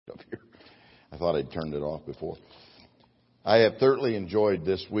I thought I'd turned it off before. I have thoroughly enjoyed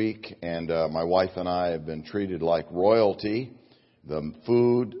this week, and my wife and I have been treated like royalty. The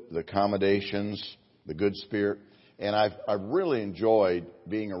food, the accommodations, the good spirit. And I've really enjoyed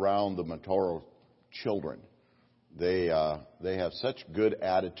being around the Matoro children. They have such good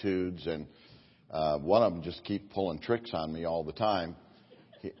attitudes, and one of them just keeps pulling tricks on me all the time.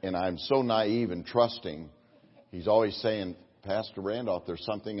 And I'm so naive and trusting. He's always saying, Pastor Randolph, there's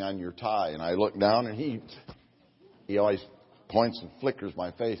something on your tie. And I look down, and he always points and flickers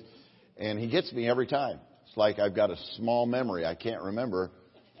my face. And he gets me every time. It's like I've got a small memory. I can't remember.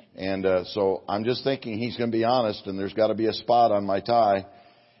 And so I'm just thinking he's going to be honest, and there's got to be a spot on my tie.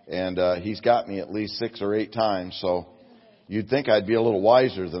 And he's got me at least 6 or 8 times. So you'd think I'd be a little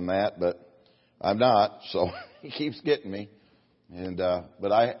wiser than that, but I'm not. So he keeps getting me. And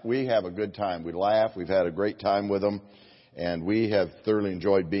but we have a good time. We laugh. We've had a great time with them. And we have thoroughly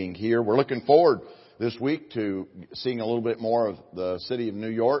enjoyed being here. We're looking forward this week to seeing a little bit more of the city of New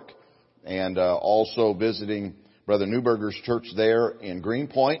York, and also visiting Brother Newberger's church there in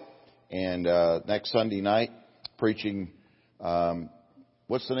Greenpoint. And next Sunday night, preaching.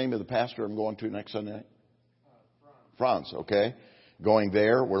 What's the name of the pastor I'm going to next Sunday night? Franz. Okay. Going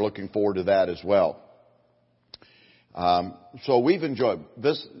there. We're looking forward to that as well. So we've enjoyed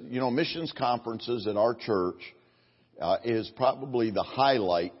this, missions conferences at our church is probably the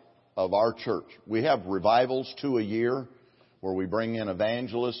highlight of our church. We have revivals 2 a year where we bring in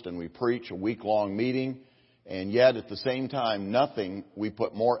evangelists and we preach a week-long meeting. And yet at the same time, nothing we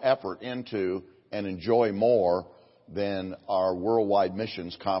put more effort into and enjoy more than our worldwide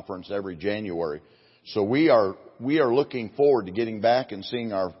missions conference every January. So we are looking forward to getting back and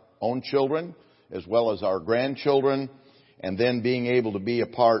seeing our own children as well as our grandchildren, and then being able to be a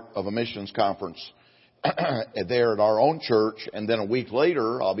part of a missions conference there at our own church. And then a week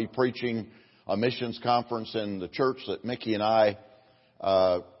later, I'll be preaching a missions conference in the church that Mickey and I,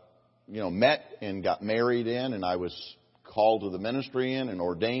 met and got married in, and I was called to the ministry in and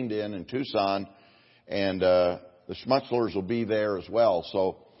ordained in Tucson. And the Schmutzlers will be there as well.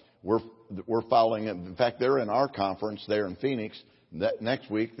 So we're following it. In fact, they're in our conference there in Phoenix. Next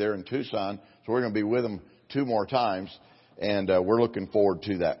week, they're in Tucson. So we're going to be with them 2 more times. And we're looking forward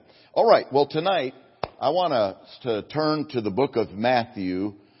to that. All right. Well, tonight, I want us to turn to the book of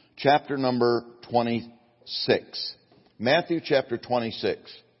Matthew, chapter number 26. Matthew chapter 26.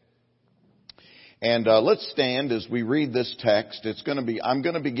 And let's stand as we read this text. I'm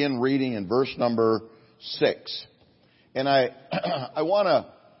going to begin reading in verse number 6. And I want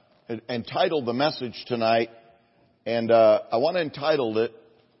to entitle the message tonight, and I want to entitle it,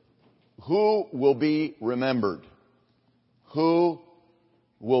 Who Will Be Remembered? Who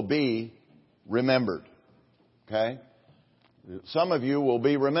will be remembered? Okay? Some of you will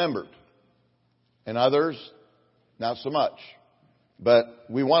be remembered, and others not so much. But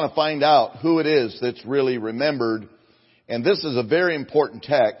we want to find out who it is that's really remembered. And this is a very important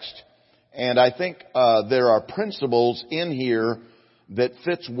text. And I think there are principles in here that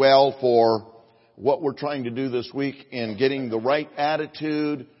fits well for what we're trying to do this week in getting the right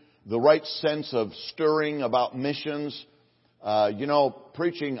attitude, the right sense of stirring about missions.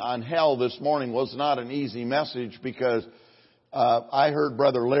 Preaching on hell this morning was not an easy message, because I heard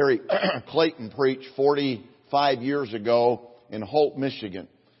Brother Larry Clayton preach 45 years ago in Holt, Michigan.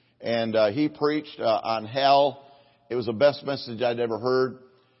 And he preached on hell. It was the best message I'd ever heard.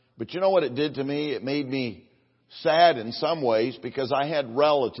 But you know what it did to me? It made me sad in some ways, because I had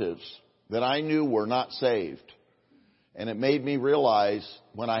relatives that I knew were not saved. And it made me realize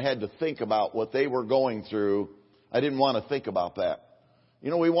when I had to think about what they were going through, I didn't want to think about that.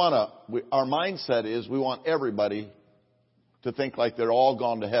 Our mindset is we want everybody to think like they're all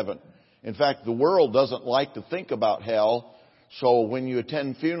gone to heaven. In fact, the world doesn't like to think about hell. So when you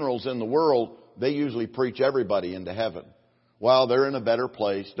attend funerals in the world, they usually preach everybody into heaven. Well, they're in a better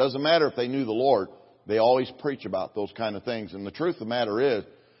place. Doesn't matter if they knew the Lord. They always preach about those kind of things. And the truth of the matter is,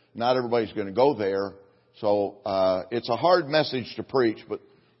 not everybody's going to go there. So it's a hard message to preach. But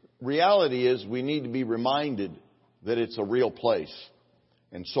reality is we need to be reminded that it's a real place.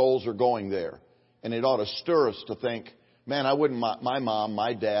 And souls are going there. And it ought to stir us to think, man, I wouldn't want my mom,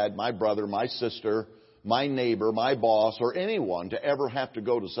 my dad, my brother, my sister, my neighbor, my boss, or anyone to ever have to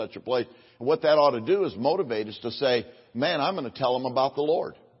go to such a place. And what that ought to do is motivate us to say, man, I'm going to tell them about the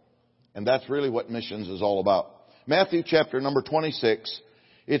Lord. And that's really what missions is all about. Matthew chapter number 26.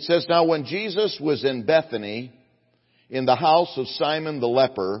 It says, Now when Jesus was in Bethany, in the house of Simon the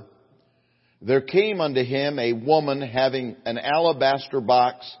leper, there came unto him a woman having an alabaster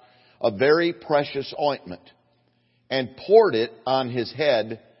box of very precious ointment, and poured it on his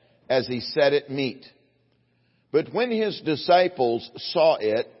head, as he set it meat. But when his disciples saw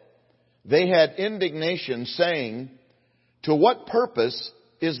it, they had indignation, saying, to what purpose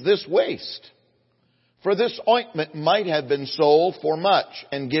is this waste? For this ointment might have been sold for much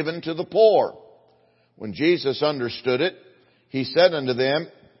and given to the poor. When Jesus understood it, he said unto them,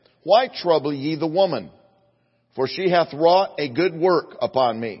 why trouble ye the woman? For she hath wrought a good work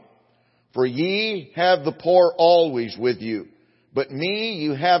upon me. For ye have the poor always with you, but me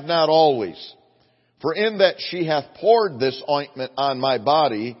you have not always. For in that she hath poured this ointment on my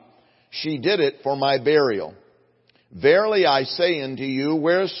body, she did it for my burial. Verily I say unto you,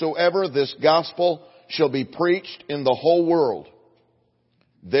 wheresoever this gospel shall be preached in the whole world,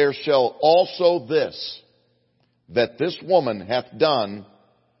 there shall also this, that this woman hath done,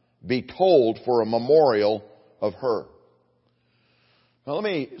 be told for a memorial of her. Now let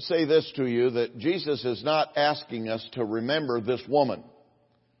me say this to you, that Jesus is not asking us to remember this woman.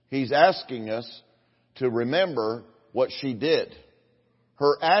 He's asking us to remember what she did.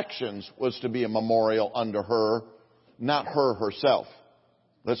 Her actions was to be a memorial unto her, not her herself.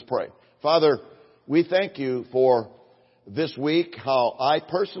 Let's pray. Father, we thank you for this week, how I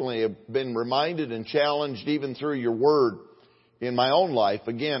personally have been reminded and challenged even through your word in my own life,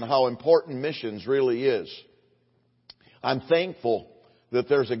 again, how important missions really is. I'm thankful that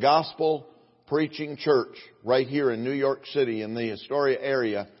there's a gospel preaching church right here in New York City in the Astoria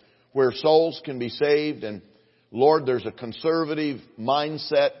area where souls can be saved. And Lord, there's a conservative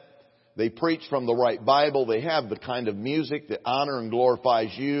mindset. They preach from the right Bible. They have the kind of music that honor and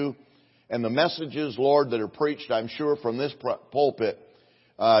glorifies you. And the messages, Lord, that are preached, I'm sure, from this pulpit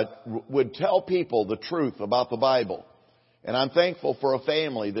would tell people the truth about the Bible. And I'm thankful for a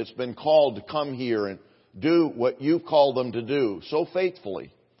family that's been called to come here and do what you've called them to do so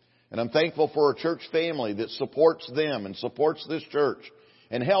faithfully. And I'm thankful for a church family that supports them and supports this church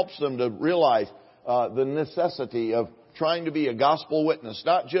and helps them to realize the necessity of trying to be a gospel witness,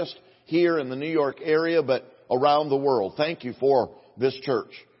 not just here in the New York area, but around the world. Thank you for this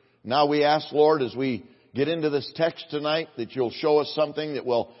church. Now we ask, Lord, as we get into this text tonight, that you'll show us something that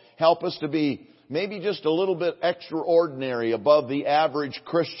will help us to be maybe just a little bit extraordinary above the average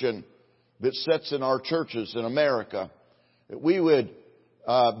Christian that sits in our churches in America. That we would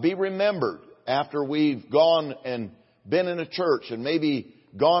be remembered after we've gone and been in a church and maybe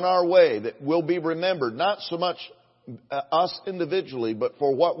gone our way, that we'll be remembered, not so much us individually, but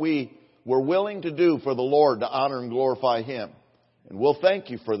for what we were willing to do for the Lord to honor and glorify Him. And we'll thank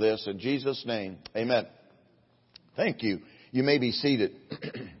you for this in Jesus' name. Amen. Thank you. You may be seated.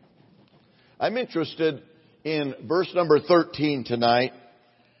 I'm interested in verse number 13 tonight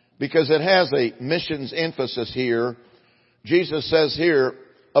because it has a missions emphasis here. Jesus says here,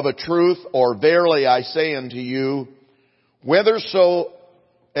 of a truth, or verily I say unto you, whithersoever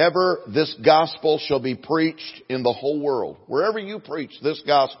this gospel shall be preached in the whole world. Wherever you preach this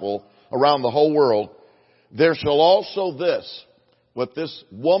gospel around the whole world, there shall also this, what this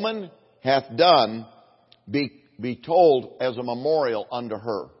woman hath done, be told as a memorial unto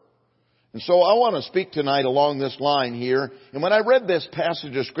her. And so I want to speak tonight along this line here. And when I read this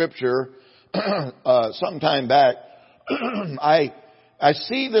passage of Scripture some time back, I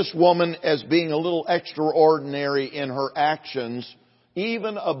see this woman as being a little extraordinary in her actions,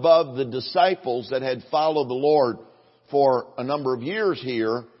 even above the disciples that had followed the Lord for a number of years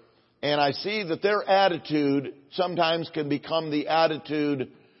here. And I see that their attitude sometimes can become the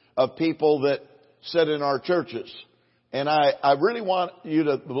attitude of people that sit in our churches. And I really want you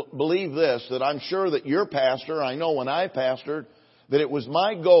to believe this, that I'm sure that your pastor, I know when I pastored, that it was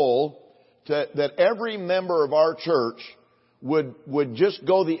my goal that every member of our church would just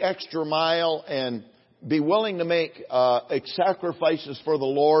go the extra mile and be willing to make sacrifices for the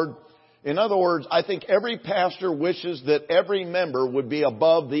Lord. In other words, I think every pastor wishes that every member would be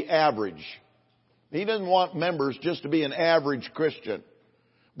above the average. He doesn't want members just to be an average Christian,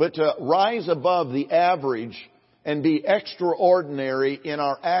 but to rise above the average and be extraordinary in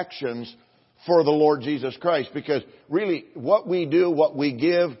our actions for the Lord Jesus Christ. Because really, what we do, what we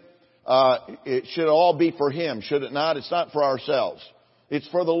give, it should all be for Him, should it not? It's not for ourselves. It's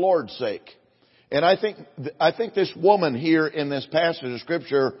for the Lord's sake. And I think this woman here in this passage of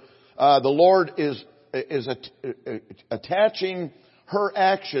Scripture, the Lord is attaching her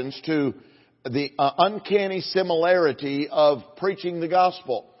actions to the uncanny similarity of preaching the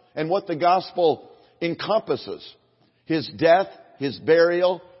gospel and what the gospel encompasses: His death, His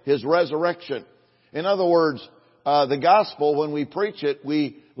burial, His resurrection. In other words, the gospel, when we preach it,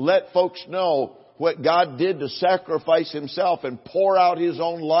 we let folks know what God did to sacrifice Himself and pour out His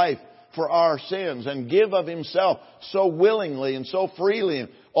own life for our sins and give of Himself so willingly and so freely, and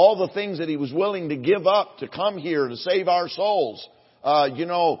all the things that He was willing to give up to come here to save our souls.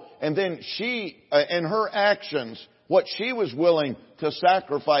 And then she, in her actions, what she was willing to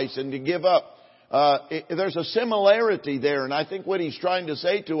sacrifice and to give up, there's a similarity there. And I think what He's trying to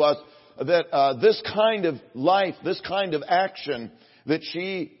say to us, that this kind of life, this kind of action that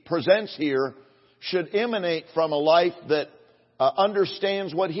she presents here should emanate from a life that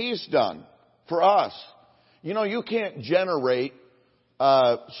understands what He's done for us. You can't generate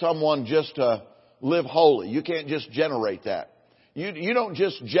someone just to live holy. You can't just generate that. You don't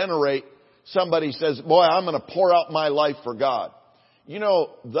just generate somebody says, boy, I'm going to pour out my life for God.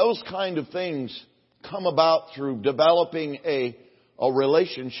 Those kind of things come about through developing a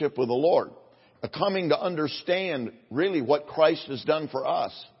relationship with the Lord, coming to understand really what Christ has done for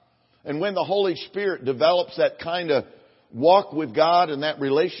us. And when the Holy Spirit develops that kind of walk with God and that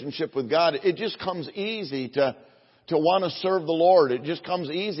relationship with God, it just comes easy to want to serve the Lord. It just comes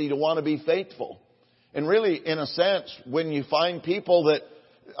easy to want to be faithful. And really, in a sense, when you find people that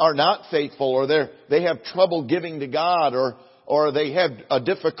are not faithful, or they have trouble giving to God, or they have a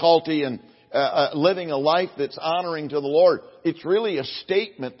difficulty in living a life that's honoring to the Lord, it's really a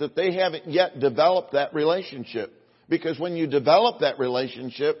statement that they haven't yet developed that relationship. Because when you develop that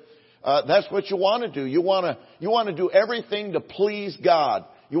relationship, that's what you want to do. You want to do everything to please God.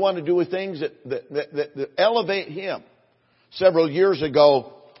 You want to do things that elevate Him. Several years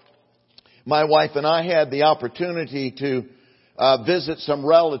ago, my wife and I had the opportunity to visit some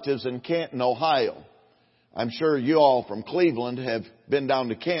relatives in Canton, Ohio. I'm sure you all from Cleveland have been down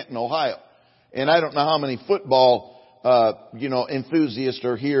to Canton, Ohio. And I don't know how many football, enthusiasts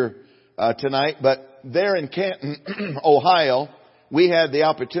are here tonight, but there in Canton, Ohio, we had the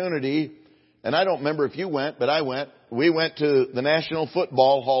opportunity, and I don't remember if you went, but I went. We went to the National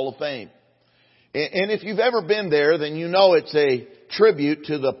Football Hall of Fame. And if you've ever been there, then you know it's a tribute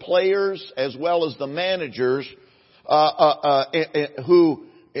to the players as well as the managers who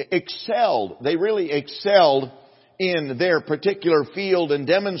excelled. They really excelled in their particular field and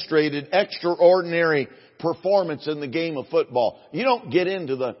demonstrated extraordinary performance in the game of football. You don't get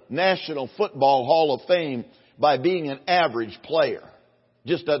into the National Football Hall of Fame by being an average player.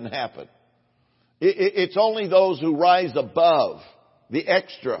 Just doesn't happen. It's only those who rise above the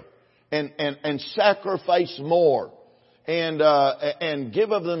extra and sacrifice more and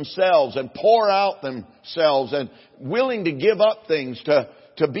give of themselves and pour out themselves and willing to give up things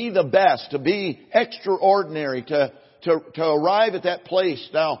to be the best, to be extraordinary, to arrive at that place.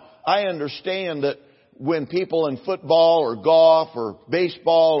 Now, I understand that when people in football or golf or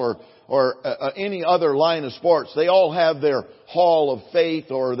baseball or any other line of sports, they all have their hall of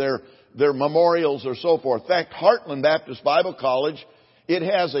faith or their memorials or so forth. In fact, Heartland Baptist Bible College, it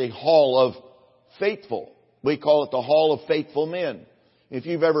has a hall of faithful. We call it the Hall of Faithful Men. If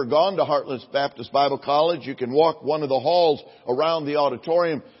you've ever gone to Heartland Baptist Bible College, you can walk one of the halls around the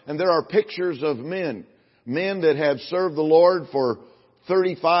auditorium, and there are pictures of men that have served the Lord for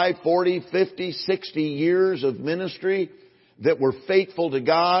 35, 40, 50, 60 years of ministry, that were faithful to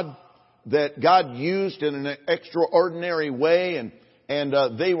God, that God used in an extraordinary way, and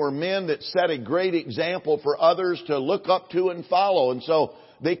they were men that set a great example for others to look up to and follow. And so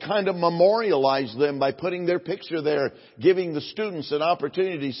they kind of memorialized them by putting their picture there, giving the students an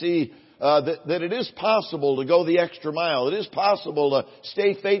opportunity to see that it is possible to go the extra mile. It is possible to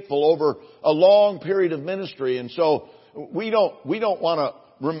stay faithful over a long period of ministry. And so we don't want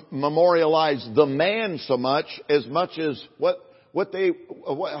to memorialize the man so much as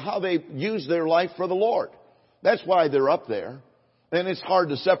how they use their life for the Lord. That's why they're up there. And it's hard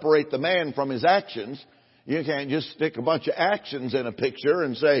to separate the man from his actions. You can't just stick a bunch of actions in a picture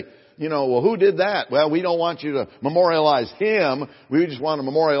and say, well, who did that? Well, we don't want you to memorialize him. We just want to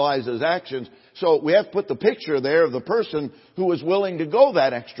memorialize his actions. So we have to put the picture there of the person who was willing to go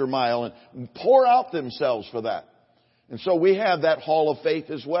that extra mile and pour out themselves for that. And so we have that hall of faith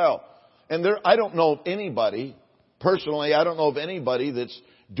as well. And I don't know of anybody, personally, I don't know of anybody that's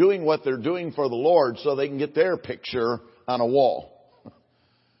doing what they're doing for the Lord so they can get their picture on a wall.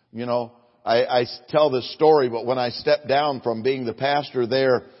 I tell this story, but when I stepped down from being the pastor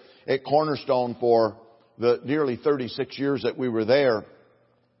there at Cornerstone for the nearly 36 years that we were there,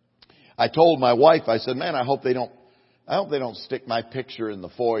 I told my wife, I said, man, I hope they don't stick my picture in the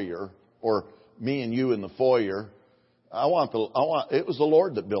foyer or me and you in the foyer. It was the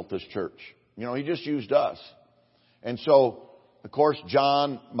Lord that built this church. He just used us. And so, of course,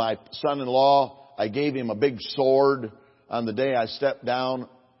 John, my son-in-law, I gave him a big sword on the day I stepped down.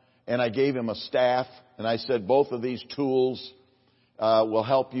 And I gave him a staff, and I said, both of these tools, will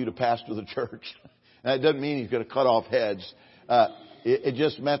help you to pastor the church. And it doesn't mean he's going to cut off heads. It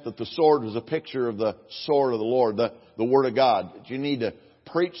just meant that the sword was a picture of the sword of the Lord, the Word of God. You need to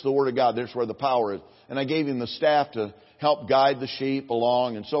preach the Word of God. There's where the power is. And I gave him the staff to help guide the sheep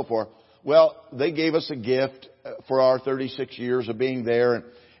along and so forth. Well, they gave us a gift for our 36 years of being there.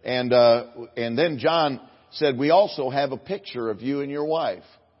 And then John said, we also have a picture of you and your wife.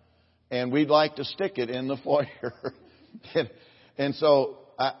 And we'd like to stick it in the foyer. And so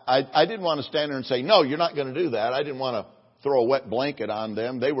I didn't want to stand there and say, no, you're not going to do that. I didn't want to throw a wet blanket on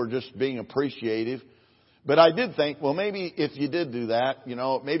them. They were just being appreciative. But I did think, well, maybe if you did do that,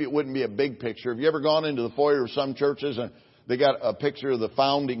 maybe it wouldn't be a big picture. Have you ever gone into the foyer of some churches and they got a picture of the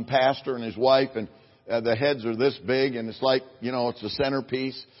founding pastor and his wife, and the heads are this big, and it's like, it's the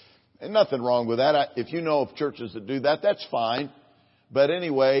centerpiece. And nothing wrong with that. If you know of churches that do that, that's fine. But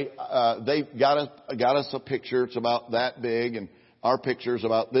anyway, they got us a picture. It's about that big, and our picture's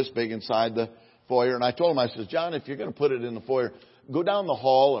about this big inside the foyer. And I told him, I said, John, if you're going to put it in the foyer, go down the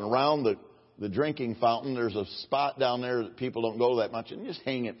hall and around the drinking fountain. There's a spot down there that people don't go that much, and just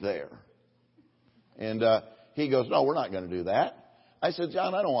hang it there. And he goes, no, we're not going to do that. I said,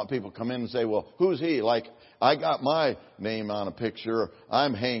 John, I don't want people to come in and say, well, who's he? Like, I got my name on a picture.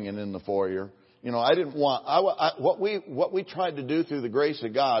 I'm hanging in the foyer. I didn't want, what we tried to do through the grace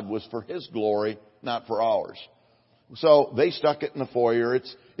of God was for His glory, not for ours. So they stuck it in the foyer.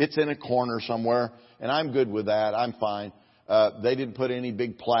 It's in a corner somewhere, and I'm good with that. I'm fine. They didn't put any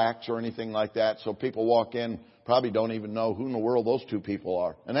big plaques or anything like that, so people walk in, probably don't even know who in the world those two people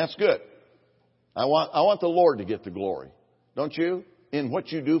are. And that's good. I want the Lord to get the glory. Don't you? In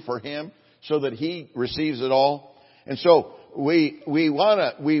what you do for Him, so that He receives it all. And so we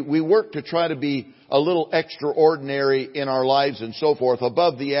work to try to be a little extraordinary in our lives and so forth,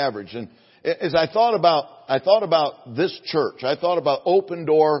 above the average. And as I thought about this church, I thought about Open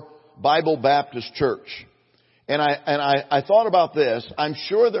Door Bible Baptist Church. And I thought about this. I'm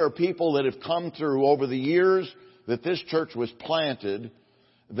sure there are people that have come through over the years that this church was planted.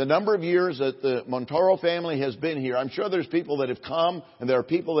 The number of years that the Montoro family has been here, I'm sure there's people that have come and there are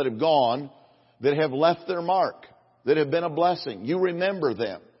people that have gone that have left their mark, that have been a blessing. You remember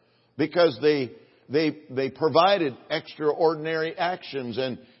them because they provided extraordinary actions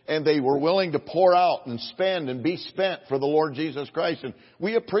and they were willing to pour out and spend and be spent for the Lord Jesus Christ. And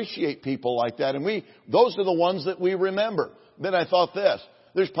we appreciate people like that. And those are the ones that we remember. Then I thought this,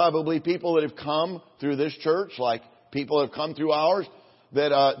 there's probably people that have come through this church, like people have come through ours,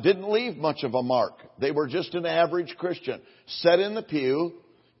 that didn't leave much of a mark. They were just an average Christian. Sat in the pew,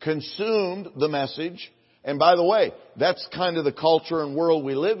 consumed the message. And by the way, that's kind of the culture and world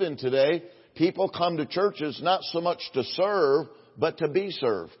we live in today. People come to churches not so much to serve, but to be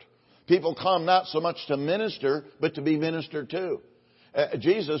served. People come not so much to minister, but to be ministered to.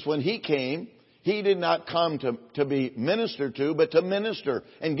 Jesus, when He came, He did not come to be ministered to, but to minister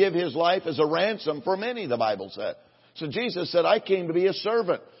and give His life as a ransom for many, the Bible said. So Jesus said, I came to be a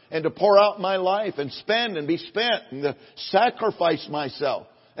servant and to pour out my life and spend and be spent and to sacrifice myself.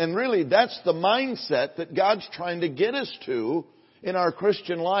 And really, that's the mindset that God's trying to get us to in our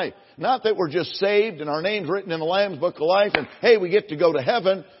Christian life. Not that we're just saved and our name's written in the Lamb's Book of Life and, hey, we get to go to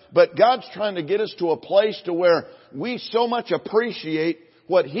heaven. But God's trying to get us to a place to where we so much appreciate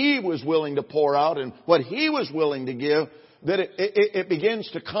what He was willing to pour out and what He was willing to give that it begins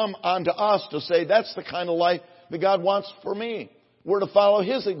to come onto us to say, that's the kind of life that God wants for me. We're to follow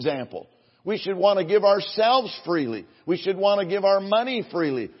His example. We should want to give ourselves freely. We should want to give our money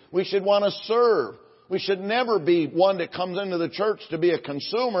freely. We should want to serve. We should never be one that comes into the church to be a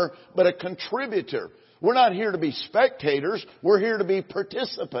consumer, but a contributor. We're not here to be spectators. We're here to be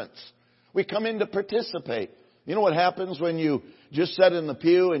participants. We come in to participate. You know what happens when you just sit in the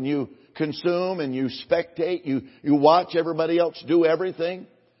pew and you consume and you spectate, you watch everybody else do everything?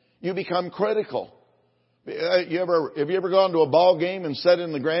 You become critical. Have you ever gone to a ball game and sat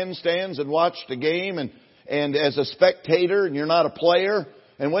in the grandstands and watched a game and as a spectator and you're not a player?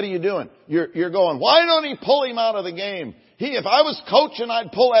 And what are you doing? You're going, why don't he pull him out of the game? If I was coaching,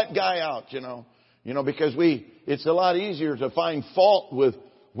 I'd pull that guy out, because it's a lot easier to find fault with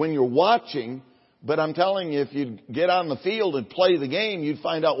when you're watching. But I'm telling you, if you get on the field and play the game, you'd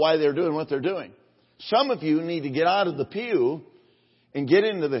find out why they're doing what they're doing. Some of you need to get out of the pew and get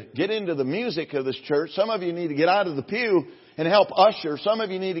into the music of this church. Some of you need to get out of the pew and help usher. Some of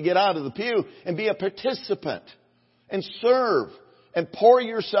you need to get out of the pew and be a participant and serve and pour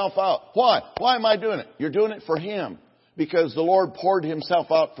yourself out. Why? Why am I doing it? You're doing it for Him because the Lord poured Himself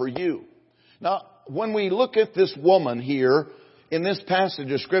out for you. Now, when we look at this woman here in this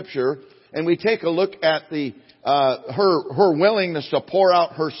passage of Scripture, and we take a look at her willingness to pour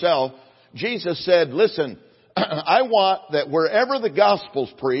out herself, Jesus said, listen, I want that wherever the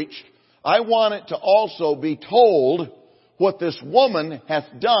gospel's preached, I want it to also be told what this woman hath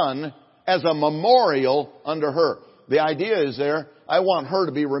done as a memorial unto her. The idea is there, I want her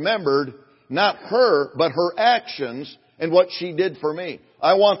to be remembered, not her, but her actions and what she did for me.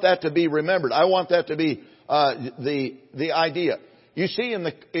 I want that to be remembered. I want that to be the idea. You see, in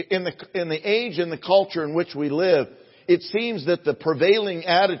the age and the culture in which we live, it seems that the prevailing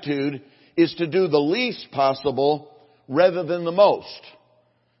attitude is to do the least possible rather than the most.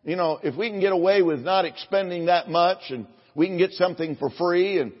 You know, if we can get away with not expending that much, and we can get something for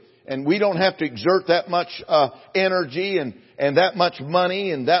free, and we don't have to exert that much energy and that much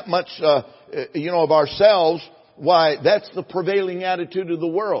money and that much of ourselves, why, that's the prevailing attitude of the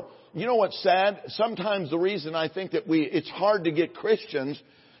world. You know what's sad? Sometimes the reason I think that it's hard to get Christians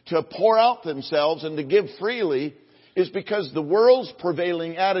to pour out themselves and to give freely is because the world's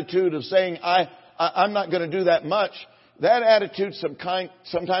prevailing attitude of saying, I'm not going to do that much, that attitude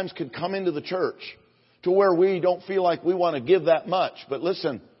sometimes could come into the church to where we don't feel like we want to give that much. But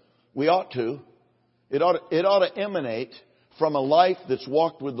listen, we ought to. It ought to emanate from a life that's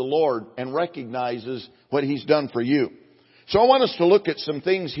walked with the Lord and recognizes what He's done for you. So I want us to look at some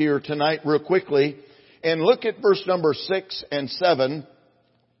things here tonight real quickly and look at verse number 6 and 7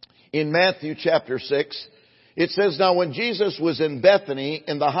 in Matthew chapter 6. It says, now when Jesus was in Bethany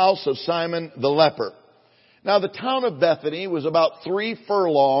in the house of Simon the leper. Now the town of Bethany was about 3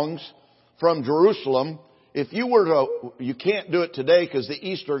 furlongs from Jerusalem. If you can't do it today because the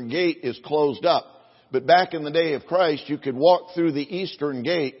eastern gate is closed up. But back in the day of Christ, you could walk through the eastern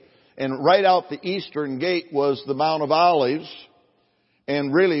gate, and right out the eastern gate was the Mount of Olives,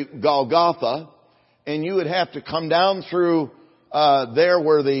 and really Golgotha, and you would have to come down through there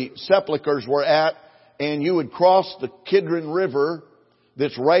where the sepulchres were at, and you would cross the Kidron River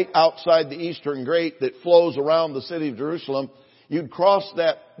that's right outside the eastern gate that flows around the city of Jerusalem. You'd cross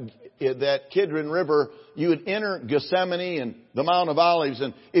that Kidron River, you would enter Gethsemane and the Mount of Olives,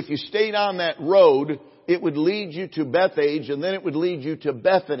 and if you stayed on that road, it would lead you to Bethphage, and then it would lead you to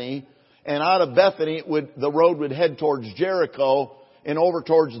Bethany, and out of Bethany the road would head towards Jericho and over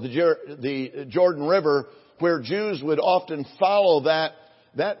towards the Jordan River, where Jews would often follow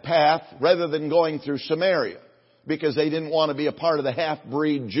that path rather than going through Samaria, because they didn't want to be a part of the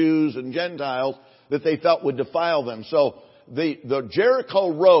half-breed Jews and Gentiles that they felt would defile them. So the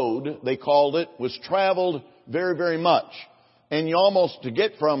Jericho Road, they called it, was traveled very, very much. And you almost, to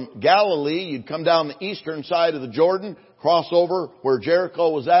get from Galilee, you'd come down the eastern side of the Jordan, cross over where Jericho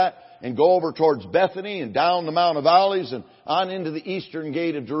was at, and go over towards Bethany and down the Mount of Olives and on into the eastern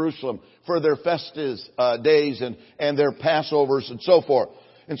gate of Jerusalem for their festive days and their Passovers and so forth.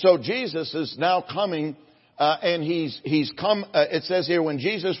 And so Jesus is now coming, and he's come, it says here, when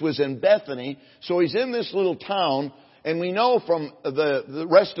Jesus was in Bethany, so he's in this little town. And we know from the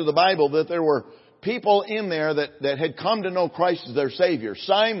rest of the Bible that there were people in there that had come to know Christ as their Savior.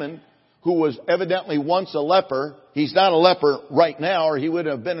 Simon, who was evidently once a leper, he's not a leper right now, or he would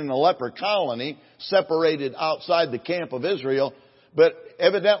have been in a leper colony separated outside the camp of Israel. But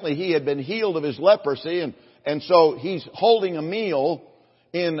evidently he had been healed of his leprosy, and so he's holding a meal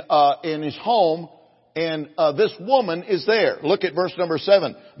in his home, and this woman is there. Look at verse number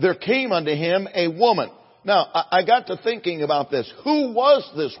 7. There came unto him a woman. Now, I got to thinking about this. Who was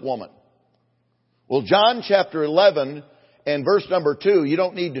this woman? Well, John chapter 11 and verse number 2, you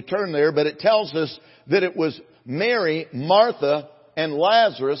don't need to turn there, but it tells us that it was Mary, Martha, and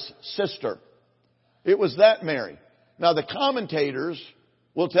Lazarus' sister. It was that Mary. Now, the commentators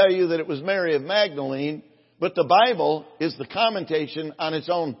will tell you that it was Mary of Magdalene, but the Bible is the commentation on its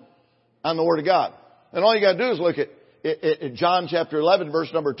own, on the Word of God. And all you got to do is look at John chapter 11 verse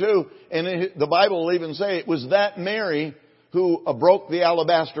number 2, and the Bible will even say it was that Mary who broke the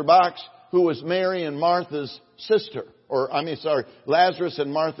alabaster box, who was Mary and Martha's sister. Lazarus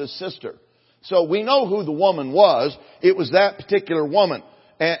and Martha's sister. So we know who the woman was. It was that particular woman.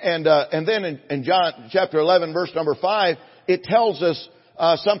 And then in John chapter 11 verse number 5, it tells us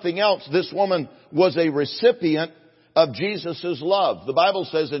something else. This woman was a recipient of Jesus' love. The Bible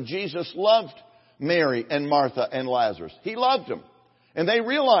says that Jesus loved Mary and Martha and Lazarus. He loved them. And they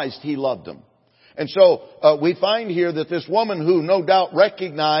realized He loved them. And so we find here that this woman, who no doubt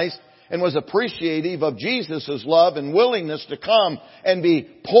recognized and was appreciative of Jesus' love and willingness to come and be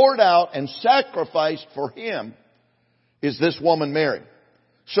poured out and sacrificed for Him, is this woman Mary.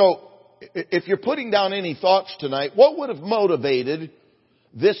 So if you're putting down any thoughts tonight, what would have motivated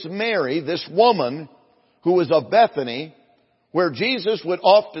this Mary, this woman who was of Bethany, where Jesus would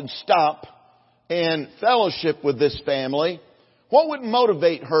often stop and fellowship with this family. What would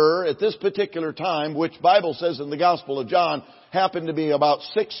motivate her at this particular time, which Bible says in the Gospel of John happened to be about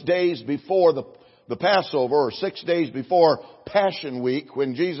 6 days before the Passover, or 6 days before Passion Week,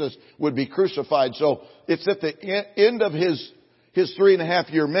 when Jesus would be crucified. So it's at the end of his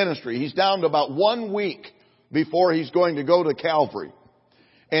 3.5 year ministry. He's down to about 1 week before he's going to go to Calvary.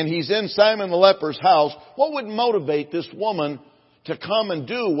 And he's in Simon the leper's house. What would motivate this woman to come and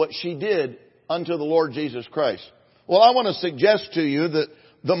do what she did unto the Lord Jesus Christ? Well, I want to suggest to you that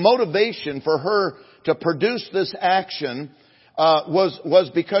the motivation for her to produce this action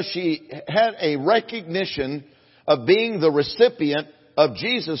was because she had a recognition of being the recipient of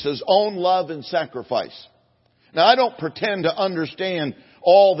Jesus' own love and sacrifice. Now, I don't pretend to understand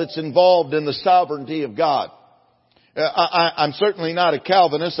all that's involved in the sovereignty of God. I'm certainly not a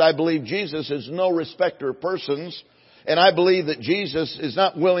Calvinist. I believe Jesus is no respecter of persons. And I believe that Jesus is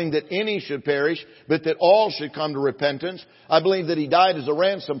not willing that any should perish, but that all should come to repentance. I believe that He died as a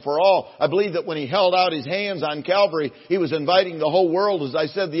ransom for all. I believe that when He held out His hands on Calvary, He was inviting the whole world. As I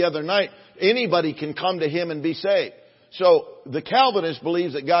said the other night, anybody can come to Him and be saved. So the Calvinist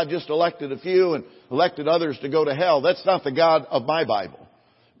believes that God just elected a few and elected others to go to hell. That's not the God of my Bible.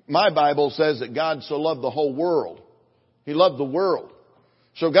 My Bible says that God so loved the whole world. He loved the world.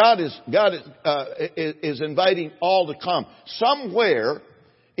 So God is inviting all to come. Somewhere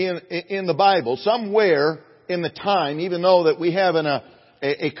in the Bible, somewhere in the time, even though that we have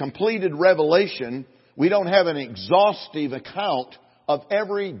a completed revelation, we don't have an exhaustive account of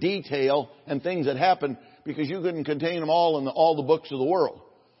every detail and things that happened, because you couldn't contain them all in all the books of the world.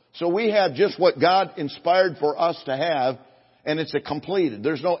 So we have just what God inspired for us to have, and it's a completed.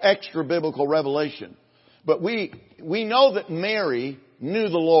 There's no extra biblical revelation. But we know that Mary knew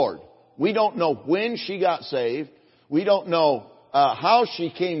the Lord. We don't know when she got saved. We don't know how she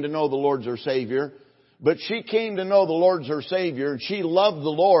came to know the Lord as her Savior. But she came to know the Lord as her Savior, and she loved the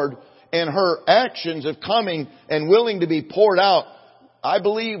Lord, and her actions of coming and willing to be poured out, I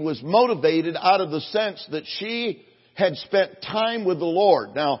believe, was motivated out of the sense that she had spent time with the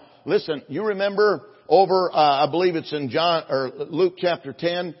Lord. Now, listen, you remember over, I believe it's in John or Luke chapter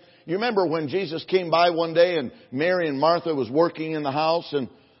 10, you remember when Jesus came by one day and Mary and Martha was working in the house,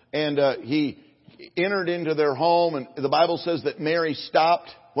 and He entered into their home, and the Bible says that Mary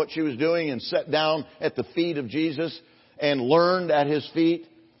stopped what she was doing and sat down at the feet of Jesus and learned at His feet,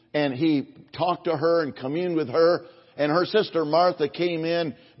 and He talked to her and communed with her. And her sister Martha came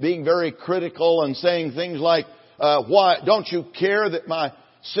in being very critical and saying things like, why don't you care that my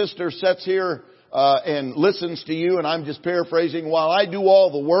sister sits here and listens to you, and I'm just paraphrasing, while I do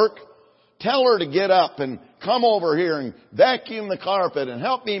all the work? Tell her to get up and come over here and vacuum the carpet and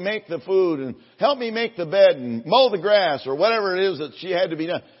help me make the food and help me make the bed and mow the grass, or whatever it is that she had to be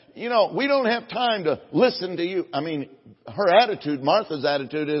done. You know, we don't have time to listen to you. I mean, her attitude, Martha's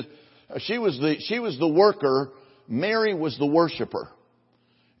attitude is, she was the worker, Mary was the worshiper.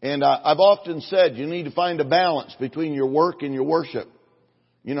 And I've often said you need to find a balance between your work and your worship.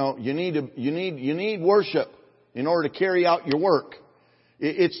 You know, you need worship in order to carry out your work.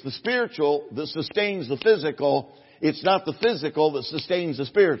 It's the spiritual that sustains the physical. It's not the physical that sustains the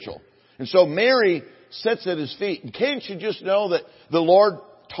spiritual. And so Mary sits at His feet. And can't you just know that the Lord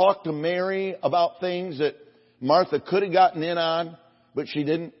talked to Mary about things that Martha could have gotten in on, but she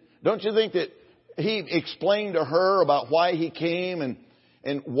didn't? Don't you think that He explained to her about why He came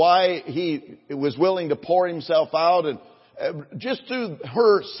and why He was willing to pour Himself out? And just through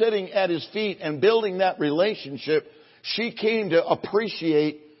her sitting at His feet and building that relationship, she came to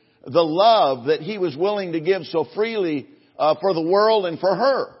appreciate the love that He was willing to give so freely for the world and for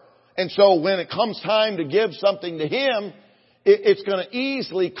her. And so when it comes time to give something to Him, it's going to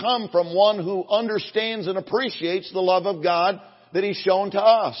easily come from one who understands and appreciates the love of God that He's shown to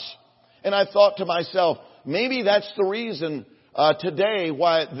us. And I thought to myself, maybe that's the reason today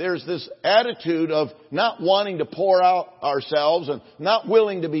why there's this attitude of not wanting to pour out ourselves and not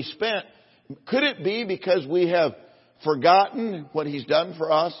willing to be spent. Could it be because we have forgotten what He's done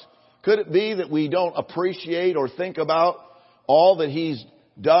for us? Could it be that we don't appreciate or think about all that He's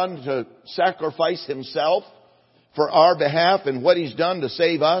done to sacrifice Himself for our behalf and what He's done to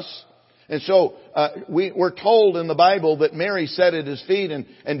save us? And so we're told in the Bible that Mary sat at His feet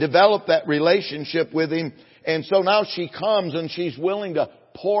and developed that relationship with Him. And so now she comes and she's willing to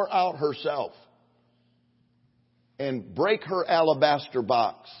pour out herself and break her alabaster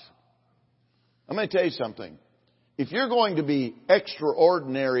box. I'm going to tell you something. If you're going to be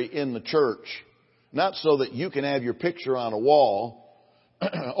extraordinary in the church, not so that you can have your picture on a wall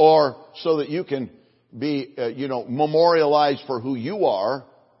or so that you can memorialized for who you are.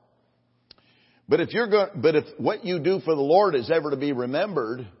 But if what you do for the Lord is ever to be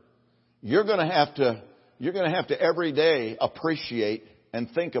remembered, you're going to have to every day appreciate and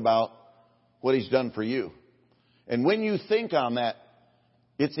think about what He's done for you. And when you think on that,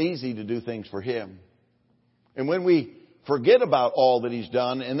 it's easy to do things for Him. And when we forget about all that He's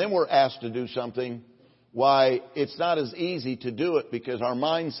done and then we're asked to do something, why, it's not as easy to do it because our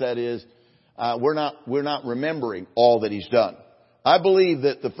mindset is we're not remembering all that He's done. I believe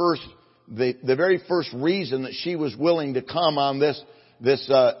that the very first reason that she was willing to come on this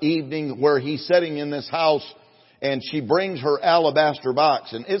evening where He's sitting in this house and she brings her alabaster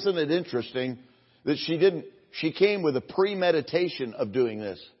box. And isn't it interesting that she came with a premeditation of doing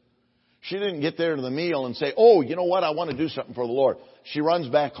this. She didn't get there to the meal and say, oh, you know what, I want to do something for the Lord. She runs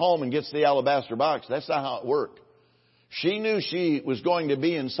back home and gets the alabaster box. That's not how it worked. She knew she was going to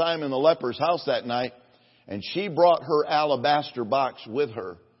be in Simon the leper's house that night, and she brought her alabaster box with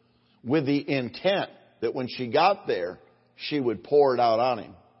her with the intent that when she got there, she would pour it out on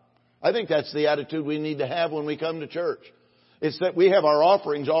him. I think that's the attitude we need to have when we come to church. It's that we have our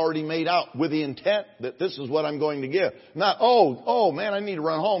offerings already made out with the intent that this is what I'm going to give. Not, oh man, I need to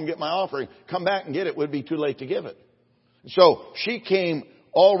run home and get my offering. Come back and get it. It would be too late to give it. So she came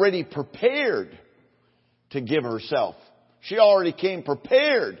already prepared to give herself. She already came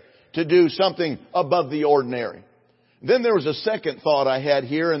prepared to do something above the ordinary. Then there was a second thought I had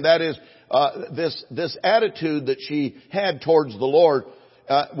here, and that is this attitude that she had towards the Lord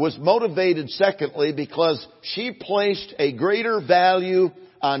was motivated, secondly, because she placed a greater value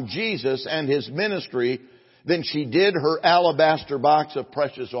on Jesus and His ministry than she did her alabaster box of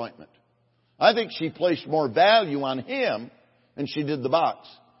precious ointment. I think she placed more value on Him than she did the box.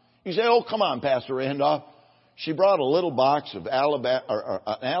 You say, oh, come on, Pastor Randolph. She brought a little box of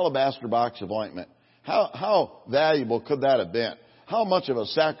an alabaster box of ointment. How valuable could that have been? How much of a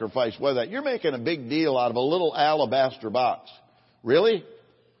sacrifice was that? You're making a big deal out of a little alabaster box. Really?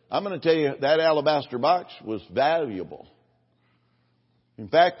 I'm going to tell you that alabaster box was valuable. In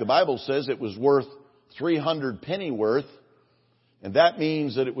fact, the Bible says it was worth 300 pennyworth, and that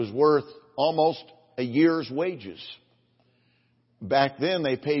means that it was worth almost a year's wages. Back then,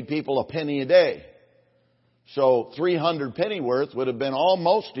 they paid people a penny a day. So 300 pennyworth would have been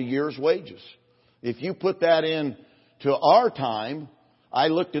almost a year's wages. If you put that in to our time, I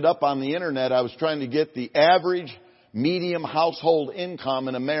looked it up on the internet. I was trying to get the average medium household income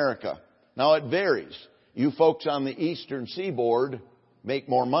in America. Now it varies. You folks on the eastern seaboard make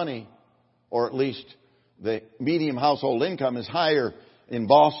more money, or at least the medium household income is higher in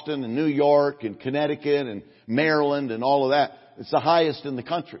Boston and New York and Connecticut and Maryland and all of that. It's the highest in the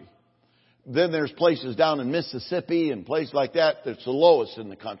country. Then there's places down in Mississippi and places like that that's the lowest in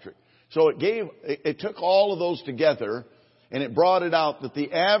the country. So it took all of those together, and it brought it out that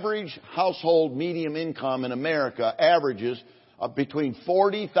the average household medium income in America averages between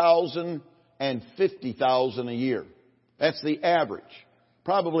 $40,000 and $50,000 a year. That's the average.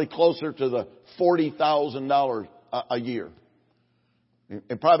 Probably closer to the $40,000 a year.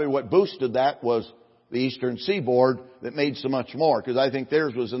 And probably what boosted that was the Eastern Seaboard that made so much more, because I think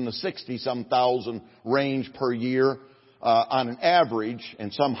theirs was in the 60-some thousand range per year on an average,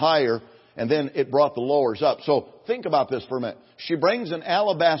 and some higher, and then it brought the lowers up. So think about this for a minute. She brings an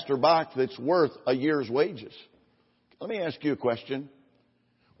alabaster box that's worth a year's wages. Let me ask you a question.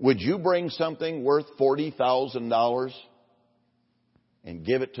 Would you bring something worth $40,000 and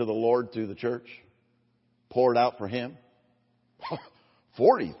give it to the Lord through the church? Pour it out for Him?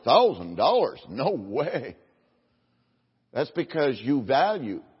 $40,000? No way. That's because you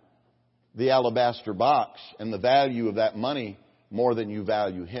value the alabaster box and the value of that money more than you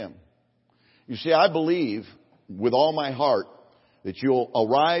value Him. You see, I believe with all my heart that you'll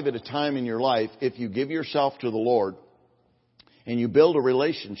arrive at a time in your life, if you give yourself to the Lord and you build a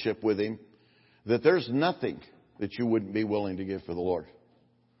relationship with Him, that there's nothing that you wouldn't be willing to give for the Lord.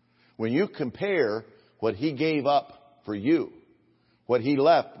 When you compare what He gave up for you, what He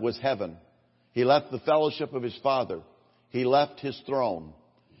left was heaven. He left the fellowship of His Father. He left His throne.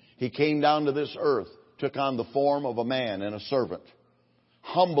 He came down to this earth, took on the form of a man and a servant,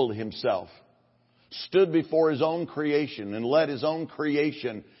 humbled Himself, stood before His own creation and let His own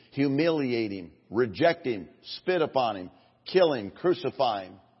creation humiliate Him, reject Him, spit upon Him, kill Him, crucify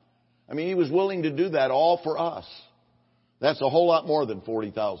Him. I mean, He was willing to do that all for us. That's a whole lot more than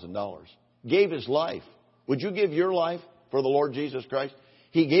 $40,000. Gave His life. Would you give your life for the Lord Jesus Christ?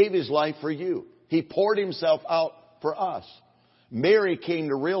 He gave His life for you. He poured Himself out for us. Mary came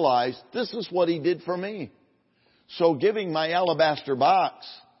to realize this is what He did for me. So giving my alabaster box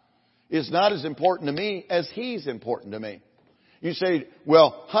is not as important to me as He's important to me. You say,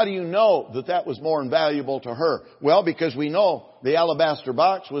 well, how do you know that that was more valuable to her? Well, because we know the alabaster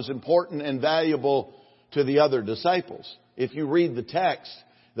box was important and valuable to the other disciples. If you read the text,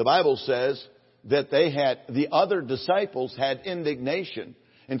 the Bible says that the other disciples had indignation.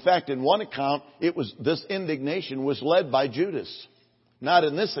 In fact, in one account, this indignation was led by Judas. Not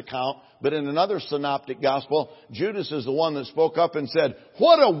in this account, but in another synoptic gospel, Judas is the one that spoke up and said,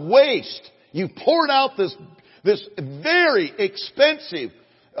 "What a waste! You poured out this very expensive,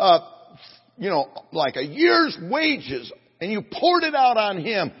 like a year's wages, and you poured it out on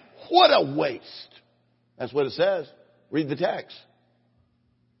him. What a waste!" That's what it says. Read the text.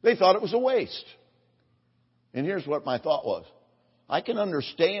 They thought it was a waste. And here's what my thought was. I can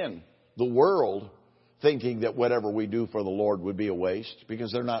understand the world thinking that whatever we do for the Lord would be a waste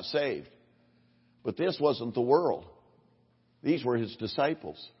because they're not saved. But this wasn't the world. These were His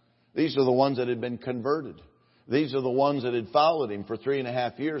disciples. These are the ones that had been converted. These are the ones that had followed Him for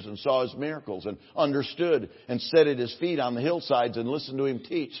 3.5 years and saw His miracles and understood and sat at His feet on the hillsides and listened to Him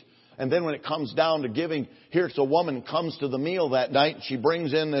teach. And then when it comes down to giving, here's a woman comes to the meal that night and she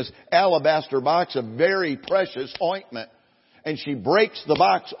brings in this alabaster box of very precious ointment. And she breaks the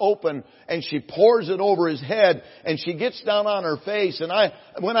box open and she pours it over His head and she gets down on her face. And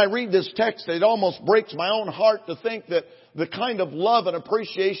when I read this text, it almost breaks my own heart to think that the kind of love and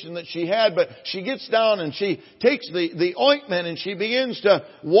appreciation that she had. But she gets down and she takes the ointment and she begins to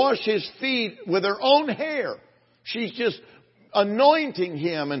wash His feet with her own hair. She's just anointing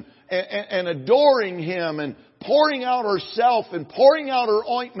Him and adoring Him and pouring out herself and pouring out her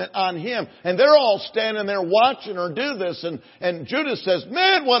ointment on Him. And they're all standing there watching her do this. And Judas says,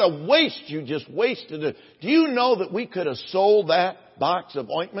 "Man, what a waste. You just wasted it. Do you know that we could have sold that box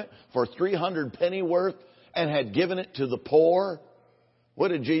of ointment for 300 pennyworth and had given it to the poor?" What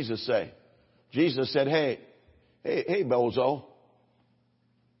did Jesus say? Jesus said, hey, bozo.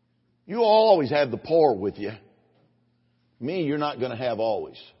 You always have the poor with you. Me, you're not going to have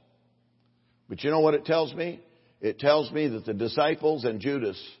always. But you know what it tells me? It tells me that the disciples and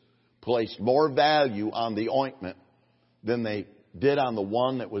Judas placed more value on the ointment than they did on the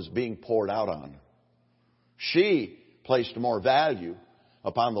one that was being poured out on. She placed more value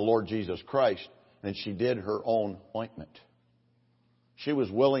upon the Lord Jesus Christ than she did her own ointment. She was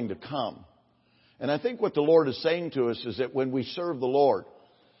willing to come. And I think what the Lord is saying to us is that when we serve the Lord,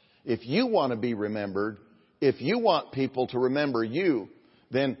 if you want to be remembered, if you want people to remember you,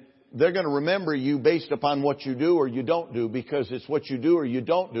 then they're going to remember you based upon what you do or you don't do, because it's what you do or you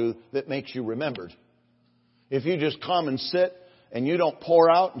don't do that makes you remembered. If you just come and sit and you don't pour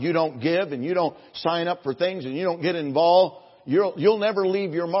out, you don't give, and you don't sign up for things and you don't get involved, you'll never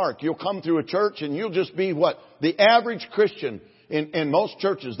leave your mark. You'll come through a church and you'll just be what? The average Christian in most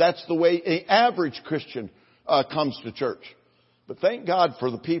churches. That's the way an average Christian comes to church. But thank God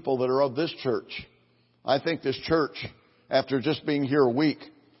for the people that are of this church. I think this church, after just being here a week,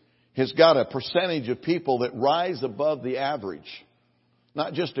 has got a percentage of people that rise above the average.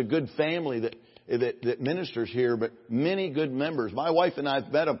 Not just a good family that ministers here, but many good members. My wife and I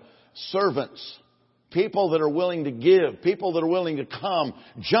have met them. Servants. People that are willing to give. People that are willing to come,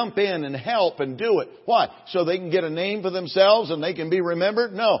 jump in and help and do it. Why? So they can get a name for themselves and they can be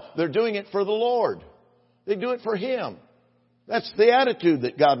remembered? No. They're doing it for the Lord. They do it for Him. That's the attitude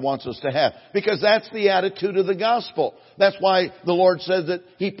that God wants us to have, because that's the attitude of the gospel. That's why the Lord says that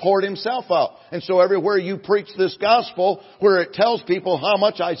He poured Himself out. And so everywhere you preach this gospel, where it tells people how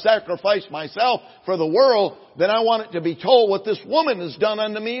much I sacrifice myself for the world, then I want it to be told what this woman has done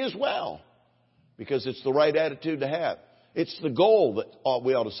unto me as well. Because it's the right attitude to have. It's the goal that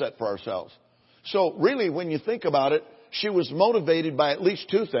we ought to set for ourselves. So really, when you think about it, she was motivated by at least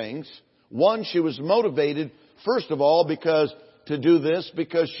two things. One, she was motivated, first of all, because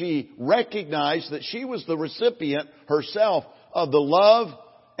she recognized that she was the recipient herself of the love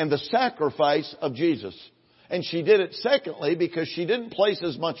and the sacrifice of Jesus. And she did it, secondly, because she didn't place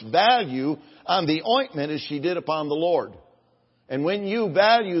as much value on the ointment as she did upon the Lord. And when you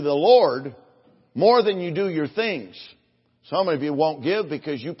value the Lord more than you do your things, some of you won't give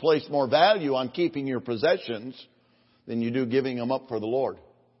because you place more value on keeping your possessions than you do giving them up for the Lord.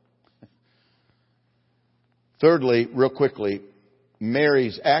 Thirdly, real quickly,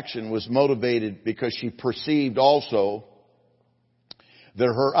 Mary's action was motivated because she perceived also that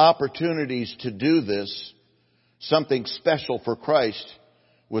her opportunities to do this, something special for Christ,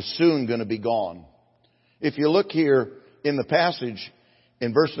 was soon going to be gone. If you look here in the passage,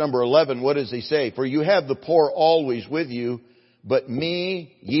 in verse number 11, what does He say? For you have the poor always with you, but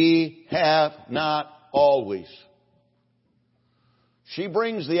me ye have not always. She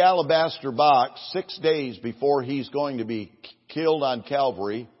brings the alabaster box 6 days before he's going to be killed on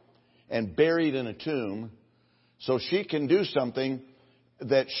Calvary and buried in a tomb, so she can do something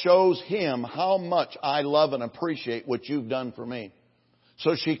that shows him how much I love and appreciate what you've done for me.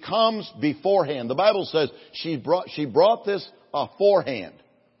 So she comes beforehand. The Bible says she brought this aforehand,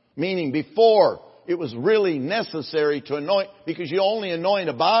 meaning before it was really necessary to anoint, because you only anoint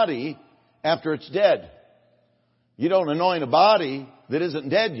a body after it's dead. You don't anoint a body that isn't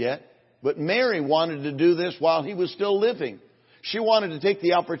dead yet. But Mary wanted to do this while he was still living. She wanted to take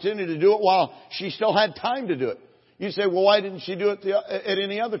the opportunity to do it while she still had time to do it. You say, well, why didn't she do it at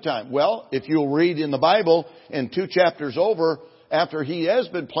any other time? Well, if you'll read in the Bible, in 2 chapters over, after he has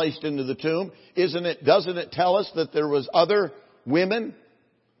been placed into the tomb, doesn't it tell us that there was other women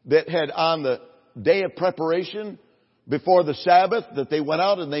that had on the day of preparation before the Sabbath, that they went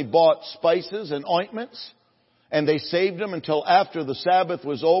out and they bought spices and ointments, and they saved them until after the Sabbath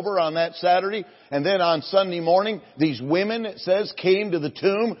was over on that Saturday. And then on Sunday morning, these women, it says, came to the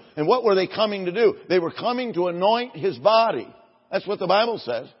tomb. And what were they coming to do? They were coming to anoint his body. That's what the Bible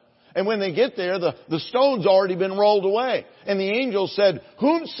says. And when they get there, the stone's already been rolled away. And the angel said,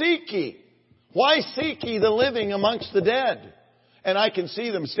 "Whom seek ye? Why seek ye the living amongst the dead?" And I can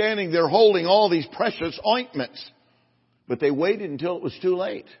see them standing there holding all these precious ointments. But they waited until it was too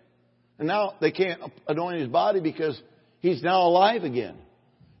late. And now they can't anoint his body because he's now alive again.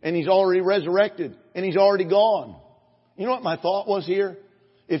 And he's already resurrected. And he's already gone. You know what my thought was here?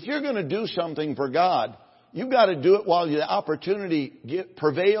 If you're going to do something for God, you've got to do it while the opportunity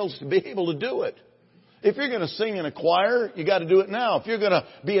prevails to be able to do it. If you're going to sing in a choir, you got to do it now. If you're going to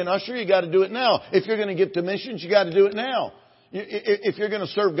be an usher, you got to do it now. If you're going to give to missions, you got to do it now. If you're going to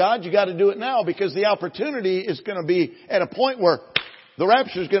serve God, you got to do it now, because the opportunity is going to be at a point where the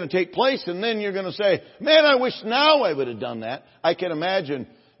rapture is going to take place, and then you're going to say, "Man, I wish now I would have done that." I can imagine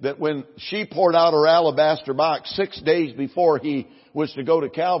that when she poured out her alabaster box 6 days before he was to go to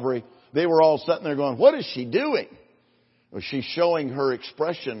Calvary, they were all sitting there going, "What is she doing?" Well, she's showing her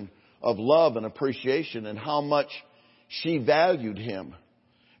expression of love and appreciation and how much she valued him.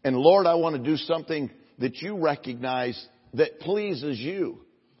 And Lord, I want to do something that you recognize that pleases you.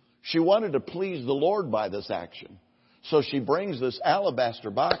 She wanted to please the Lord by this action. So she brings this alabaster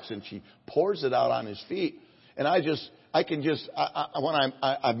box and she pours it out on his feet. And when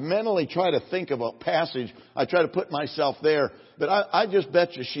I mentally try to think of a passage, I try to put myself there, but I just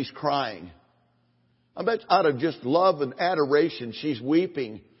bet you she's crying. I bet out of just love and adoration, she's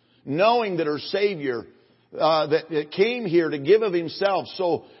weeping, knowing that her Savior, that came here to give of himself,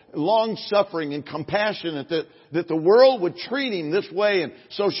 so long-suffering and compassionate, that the world would treat him this way. And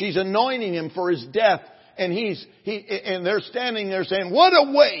so she's anointing him for his death. And and they're standing there saying, "What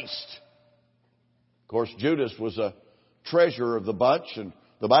a waste!" Of course, Judas was a treasurer of the bunch, and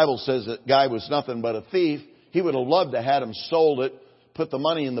the Bible says that guy was nothing but a thief. He would have loved to have him sold it, put the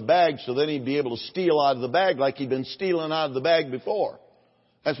money in the bag, so then he'd be able to steal out of the bag like he'd been stealing out of the bag before.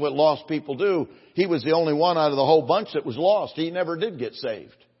 That's what lost people do. He was the only one out of the whole bunch that was lost. He never did get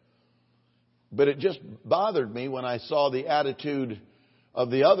saved. But it just bothered me when I saw the attitude of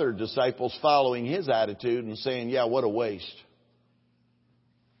the other disciples following his attitude and saying, "Yeah, what a waste."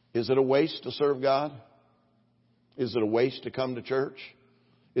 Is it a waste to serve God? Is it a waste to come to church?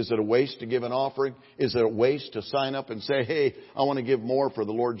 Is it a waste to give an offering? Is it a waste to sign up and say, "Hey, I want to give more for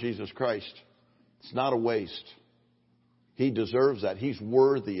the Lord Jesus Christ"? It's not a waste. He deserves that. He's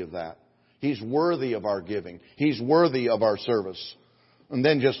worthy of that. He's worthy of our giving. He's worthy of our service. And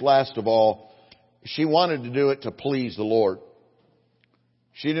then just last of all, she wanted to do it to please the Lord.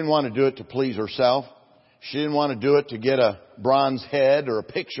 She didn't want to do it to please herself. She didn't want to do it to get a bronze head or a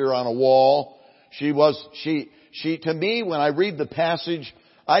picture on a wall. To me, when I read the passage,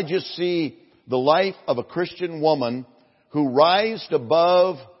 I just see the life of a Christian woman who rised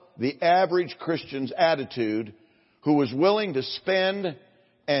above the average Christian's attitude, who was willing to spend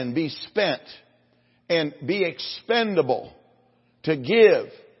and be spent and be expendable, to give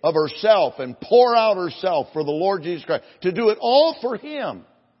of herself and pour out herself for the Lord Jesus Christ, to do it all for Him,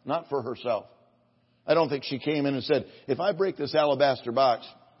 not for herself. I don't think she came in and said, "If I break this alabaster box,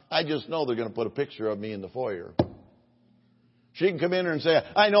 I just know they're going to put a picture of me in the foyer." She can come in there and say,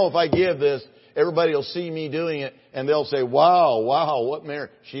 "I know if I give this, everybody will see me doing it, and they'll say, wow, what Mary."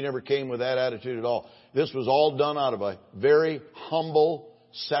 She never came with that attitude at all. This was all done out of a very humble,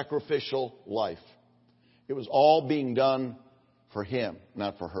 sacrificial life. It was all being done for Him,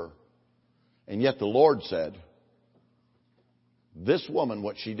 not for her. And yet the Lord said, "This woman,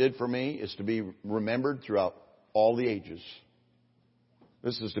 what she did for me, is to be remembered throughout all the ages."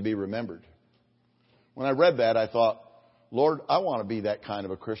 This is to be remembered. When I read that, I thought, Lord, I want to be that kind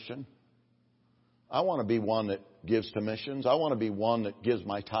of a Christian. I want to be one that gives to missions. I want to be one that gives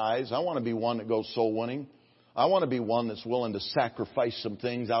my tithes. I want to be one that goes soul winning. I want to be one that's willing to sacrifice some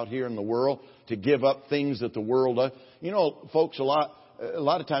things out here in the world, to give up things that the world does. You know, folks, a lot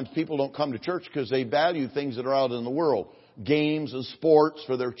of times people don't come to church because they value things that are out in the world. Games and sports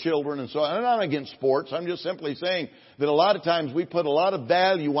for their children and so on. I'm not against sports. I'm just simply saying that a lot of times we put a lot of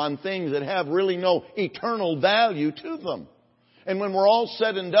value on things that have really no eternal value to them. And when we're all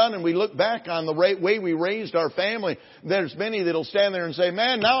said and done and we look back on the way we raised our family, there's many that'll stand there and say,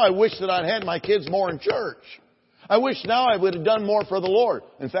 man, now I wish that I'd had my kids more in church. I wish now I would have done more for the Lord.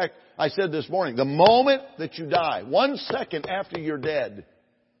 In fact, I said this morning, the moment that you die, 1 second after you're dead,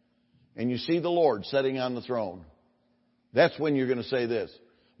 and you see the Lord sitting on the throne, that's when you're going to say this,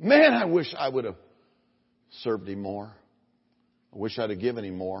 man, I wish I would have served Him more. I wish I'd have given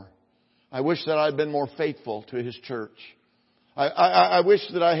Him more. I wish that I'd been more faithful to His church. I wish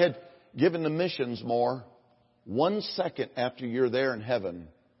that I had given the missions more. 1 second after you're there in heaven,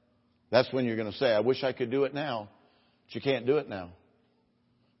 that's when you're going to say, I wish I could do it now. But you can't do it now.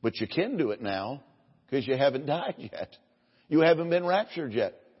 But you can do it now because you haven't died yet. You haven't been raptured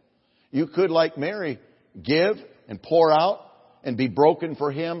yet. You could, like Mary, give and pour out and be broken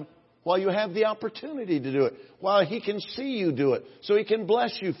for Him while you have the opportunity to do it. While He can see you do it. So He can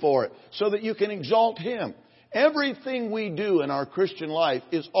bless you for it. So that you can exalt Him. Everything we do in our Christian life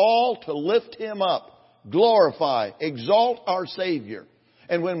is all to lift Him up, glorify, exalt our Savior.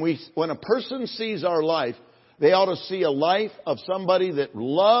 And when a person sees our life, they ought to see a life of somebody that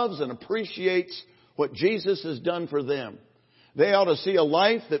loves and appreciates what Jesus has done for them. They ought to see a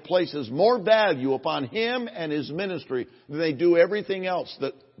life that places more value upon Him and His ministry than they do everything else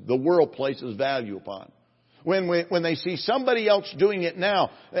that the world places value upon. When they see somebody else doing it now,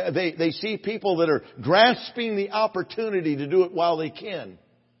 they see people that are grasping the opportunity to do it while they can.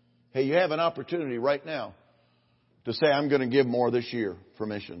 Hey, you have an opportunity right now to say, I'm going to give more this year for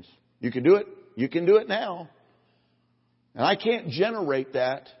missions. You can do it. You can do it now. And I can't generate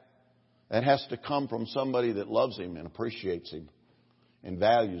that. That has to come from somebody that loves Him and appreciates Him and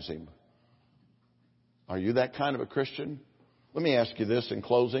values Him. Are you that kind of a Christian? Let me ask you this in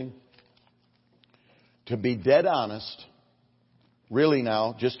closing. To be dead honest, really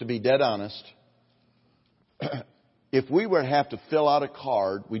now, just to be dead honest, if we were to have to fill out a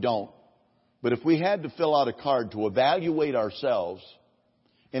card, we don't, but if we had to fill out a card to evaluate ourselves,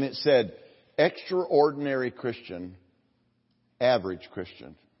 and it said, extraordinary Christian, average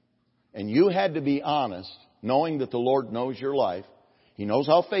Christian, and you had to be honest, knowing that the Lord knows your life, He knows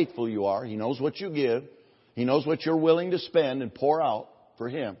how faithful you are, He knows what you give, He knows what you're willing to spend and pour out for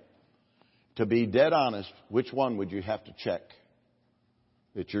Him. To be dead honest, which one would you have to check?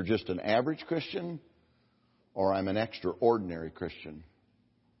 That you're just an average Christian or I'm an extraordinary Christian?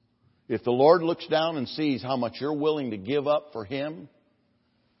 If the Lord looks down and sees how much you're willing to give up for Him,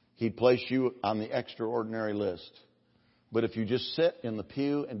 He'd place you on the extraordinary list. But if you just sit in the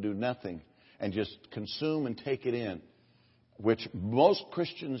pew and do nothing and just consume and take it in, which most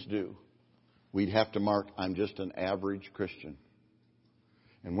Christians do, we'd have to mark, I'm just an average Christian.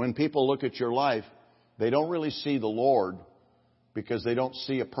 And when people look at your life, they don't really see the Lord because they don't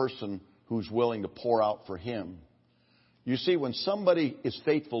see a person who's willing to pour out for Him. You see, when somebody is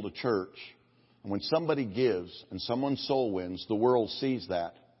faithful to church, and when somebody gives and someone soul wins, the world sees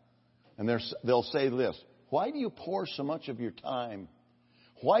that. And they'll say this, why do you pour so much of your time?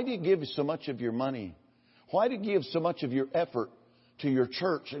 Why do you give so much of your money? Why do you give so much of your effort to your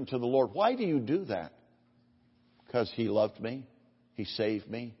church and to the Lord? Why do you do that? Because He loved me. He saved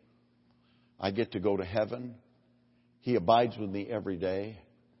me. I get to go to heaven. He abides with me every day.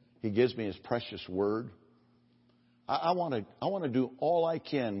 He gives me His precious word. I want to do all I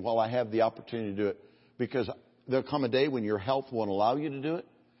can while I have the opportunity to do it, because there'll come a day when your health won't allow you to do it.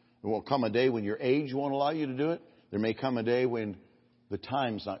 There will come a day when your age won't allow you to do it. There may come a day when the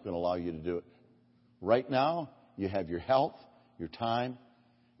time's not going to allow you to do it. Right now, you have your health, your time,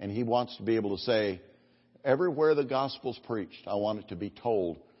 and He wants to be able to say, everywhere the gospel's preached, I want it to be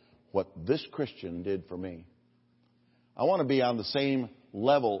told what this Christian did for me. I want to be on the same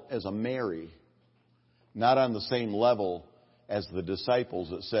level as a Mary, not on the same level as the disciples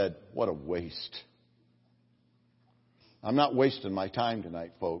that said, what a waste. I'm not wasting my time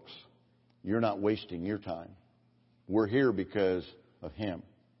tonight, folks. You're not wasting your time. We're here because of Him.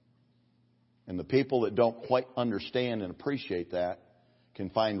 And the people that don't quite understand and appreciate that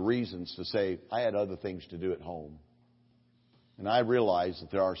can find reasons to say, I had other things to do at home. And I realize that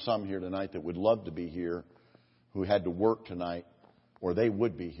there are some here tonight that would love to be here who had to work tonight, or they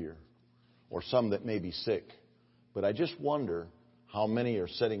would be here. Or some that may be sick But I just wonder how many are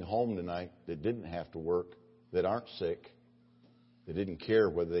sitting home tonight that didn't have to work, that aren't sick, that didn't care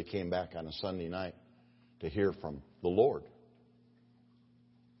whether they came back on a Sunday night to hear from the Lord.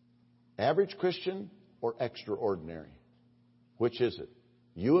 Average Christian or extraordinary? Which is it?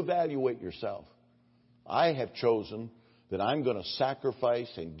 You evaluate yourself. I have chosen that I'm going to sacrifice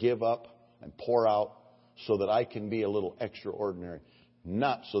and give up and pour out so that I can be a little extraordinary.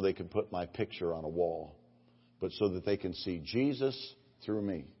 Not so they can put my picture on a wall, but so that they can see Jesus through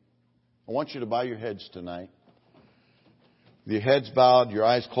me. I want you to bow your heads tonight. With your heads bowed, your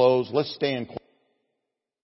eyes closed. Let's stand.